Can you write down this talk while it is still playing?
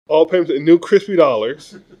all payments in new crispy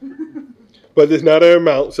dollars, but it's not an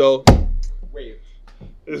amount, so Wait.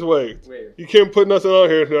 it's waived. You can't put nothing on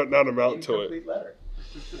here that's not amount to it. Letter.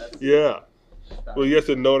 Yeah. Well, you have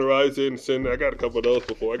to notarize it and send it. I got a couple of those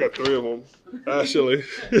before. I got 3 of them, actually.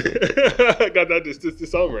 I got that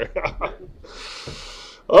this summer.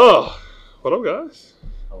 Oh, what up, guys?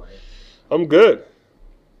 How are you? I'm good.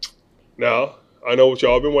 Now, I know what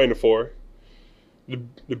y'all been waiting for.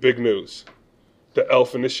 The big news. The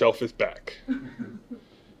elf in the shelf is back.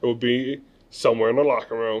 It will be somewhere in the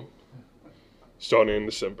locker room starting in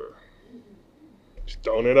December. Just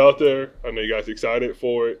throwing it out there. I know you guys excited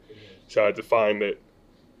for it. Excited to find it.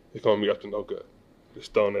 It's going to be up to no good.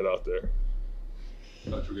 Just throwing it out there. I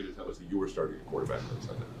thought you were going to tell us that you were starting a quarterback on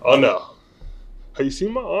Sunday. Oh, no. Have you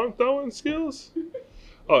seen my arm throwing skills?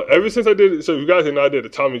 Oh, ever since I did, so you guys know I did a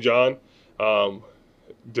Tommy John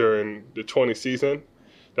during the 20 season.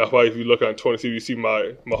 That's why if you look on 20 season, you see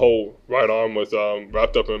my whole right arm was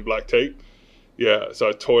wrapped up in black tape. Yeah, so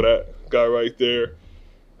I tore that guy right there.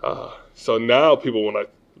 So now people, when I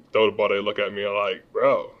throw the ball, they look at me and like,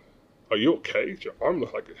 bro, are you okay? Your arm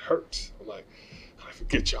looks like it hurts. I'm like, I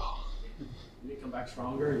forget y'all. You come back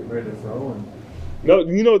stronger, you're ready to throw? No,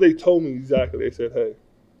 you know, they told me exactly. They said, hey,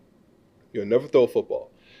 you'll never throw a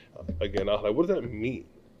football. Again, I was like, what does that mean?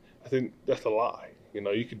 I think that's a lie. You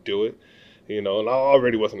know, you could do it, you know, and I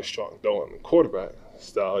already wasn't a strong throwing quarterback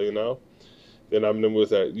style, you know. Then I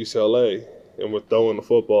was at UCLA, and we're throwing the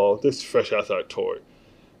football. This is fresh outside toy.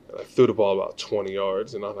 And I threw the ball about 20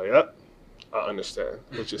 yards, and I was like, yep, I understand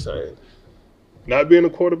what you're saying. Not being a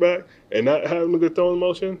quarterback and not having a good throwing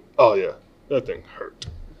motion, oh, yeah, that thing hurt.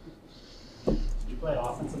 Did you play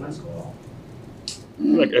offense in high school?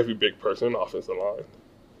 Like every big person in the offensive line,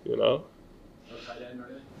 you know? No tight end or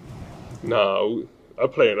anything? No, I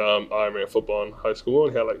played Ironman football in high school. We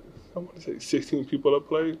only had like, I want to say 16 people that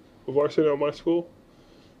played for varsity on my school.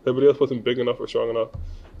 Everybody else wasn't big enough or strong enough.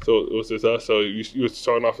 So it was just us. So you were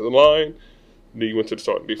starting off as a line, then you went to the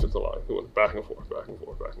starting defensive line. You went back and forth, back and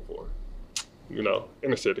forth, back and forth. You know,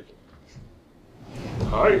 in the city.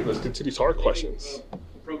 All right, let's get to these hard questions.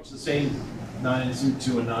 Approach the same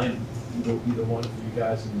 9-2 and 9. Either one for you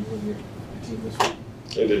guys and you and your team this week.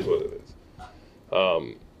 It is what it is.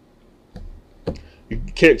 You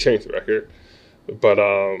can't change the record, but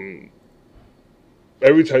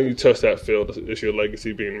every time you touch that field, it's your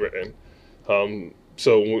legacy being written.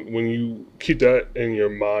 So when you keep that in your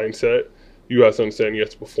mindset, you have to understand you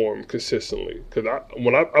have to perform consistently. Because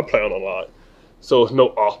when I play on the line, so it's no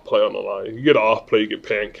off play on the line. You get an off play, you get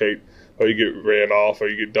pancaked, or you get ran off, or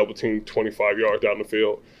you get double teamed 25 yards down the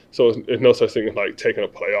field. So it's no such thing as like taking a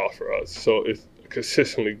play off for us. So it's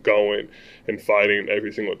consistently going and fighting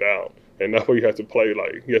every single down. And that's what you have to play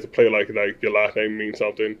like. You have to play like your last name means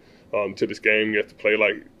something to this game. You have to play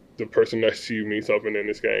like the person next to you means something in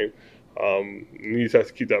this game. You just have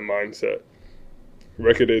to keep that mindset.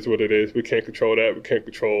 Record is what it is. We can't control that. We can't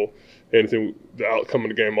control anything. The outcome of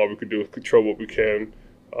the game, all we can do is control what we can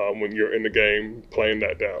when you're in the game, playing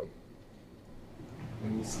that down.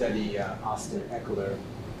 When you study Austin Eckler,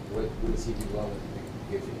 what does he do well with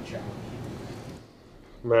you gives you a challenge?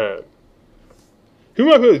 Man. He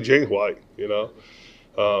reminds me of James White, you know.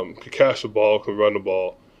 Could catch the ball, could run the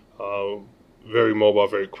ball. Very mobile,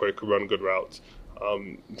 very quick, could run good routes.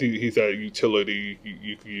 He's that utility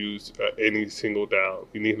you can use at any single down.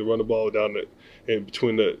 You need to run the ball down in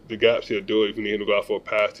between the gaps, he'll do it. If you need to go out for a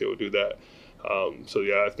pass, he'll do that. So,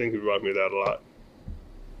 yeah, I think he reminds me of that a lot.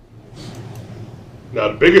 Now,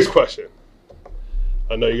 the biggest question.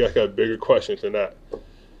 I know you guys got bigger questions than that.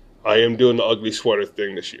 I am doing the ugly sweater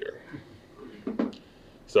thing this year.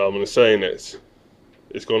 So I'm going to say this.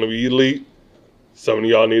 It's going to be elite. Some of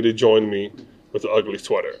y'all need to join me with the ugly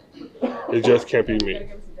sweater. It just can't be me.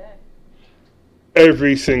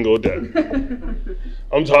 Every single day.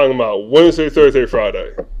 I'm talking about Wednesday, Thursday,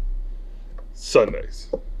 Friday, Sundays.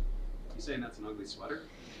 You saying that's an ugly sweater?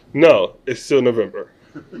 No, it's still November.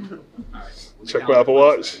 All right. Check my Apple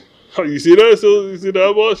Watch. Oh, you see that? So you see the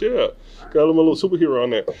Apple Watch? Yeah. Got him a little superhero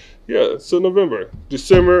on there. Yeah, so November.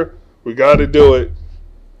 December, we got to do it.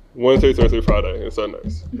 Wednesday, Thursday, Friday, and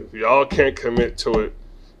Sundays. If y'all can't commit to it,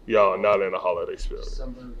 y'all are not in a holiday spirit.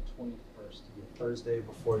 December 21st, Thursday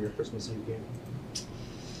before your Christmas Eve game.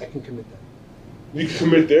 I can commit that. You can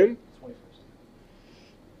commit then? 21st.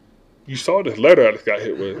 You saw this letter I just got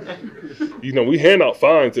hit with. You know, we hand out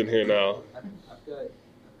fines in here now. I've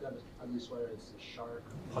got an ugly sweater. It's a shark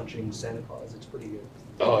punching Santa Claus. It's pretty good.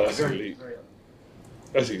 Oh, that's very, elite. very ugly.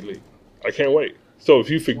 That's elite. I can't wait. So if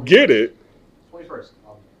you forget it, 21st.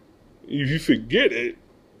 if you forget it,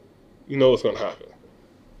 you know what's going to happen.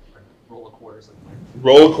 roll of quarters.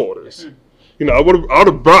 Roll of quarters. You know, I would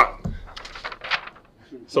have brought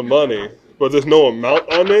some money, but there's no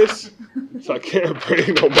amount on this, so I can't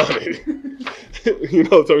bring no money. You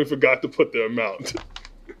know, so we forgot to put the amount.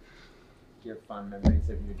 Do you have fond memories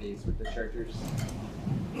of your days with the Chargers?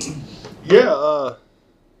 Yeah,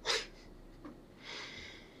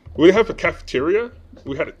 we didn't have a cafeteria.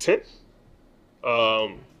 We had a tent.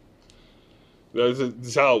 This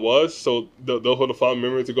is how it was. So those were the fond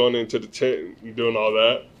memories of going into the tent and doing all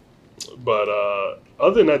that. But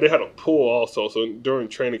other than that, they had a pool also. So during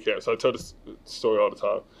training camp, so I tell this story all the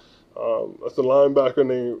time. That's a linebacker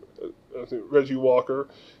named Reggie Walker,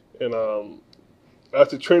 and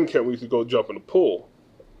after training camp, we used to go jump in the pool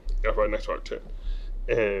right next to our tent,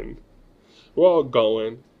 and we're all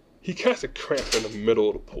going. He catches a cramp in the middle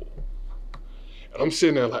of the pool, and I'm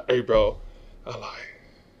sitting there like, "Hey, bro," I'm like,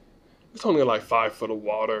 "It's only like 5 foot of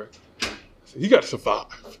water. I said, you got to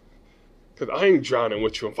survive, because I ain't drowning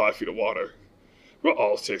with you in 5 feet of water. We're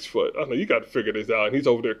all 6 foot. I know you got to figure this out." And he's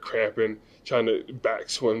over there cramping, trying to back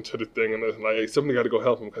swim to the thing, and it's like, "Hey, somebody got to go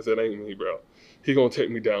help him, because it ain't me, bro. He gonna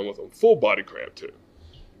take me down with him." Full body cramp too.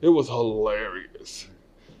 It was hilarious.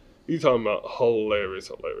 You talking about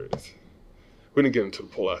hilarious? We didn't get into the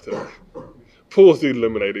pool after that. Pool's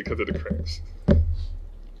eliminated because of the cramps.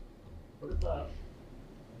 What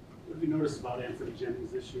have you noticed about Anthony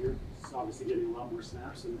Jennings this year? He's obviously getting a lot more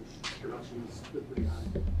snaps and production has been pretty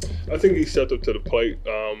high. I think he stepped up to the plate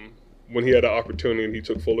when he had the opportunity, and he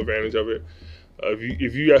took full advantage of it.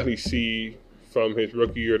 If you actually see from his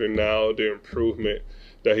rookie year to now the improvement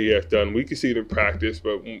that he has done, we can see it in practice,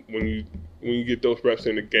 but when you get those reps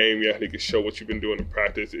in the game, you actually can show what you've been doing in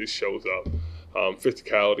practice. It shows up.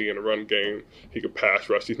 Physicality in the run game. He could pass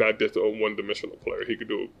rush. He's not just a one-dimensional player. He could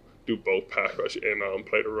do both pass rush and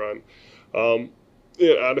play the run.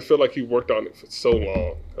 I just feel like he worked on it for so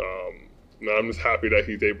long. Now I'm just happy that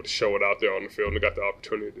he's able to show it out there on the field and got the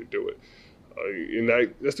opportunity to do it. And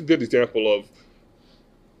that's a good example of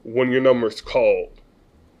when your number is called,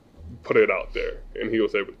 put it out there, and he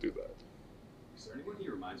was able to do that. Is there anyone he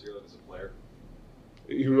reminds you of as a player?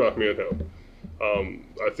 He reminds me of him.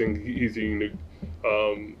 I think he's a unique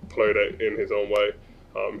player that, in his own way,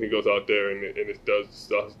 he goes out there and it does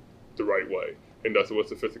stuff the right way, and does it with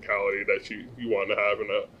the physicality that you want to have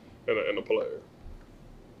in a player.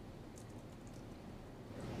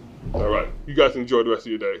 All right, you guys enjoy the rest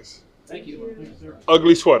of your days. Thank you. Thanks, sir.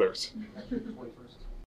 Ugly sweaters. Actually, 21st.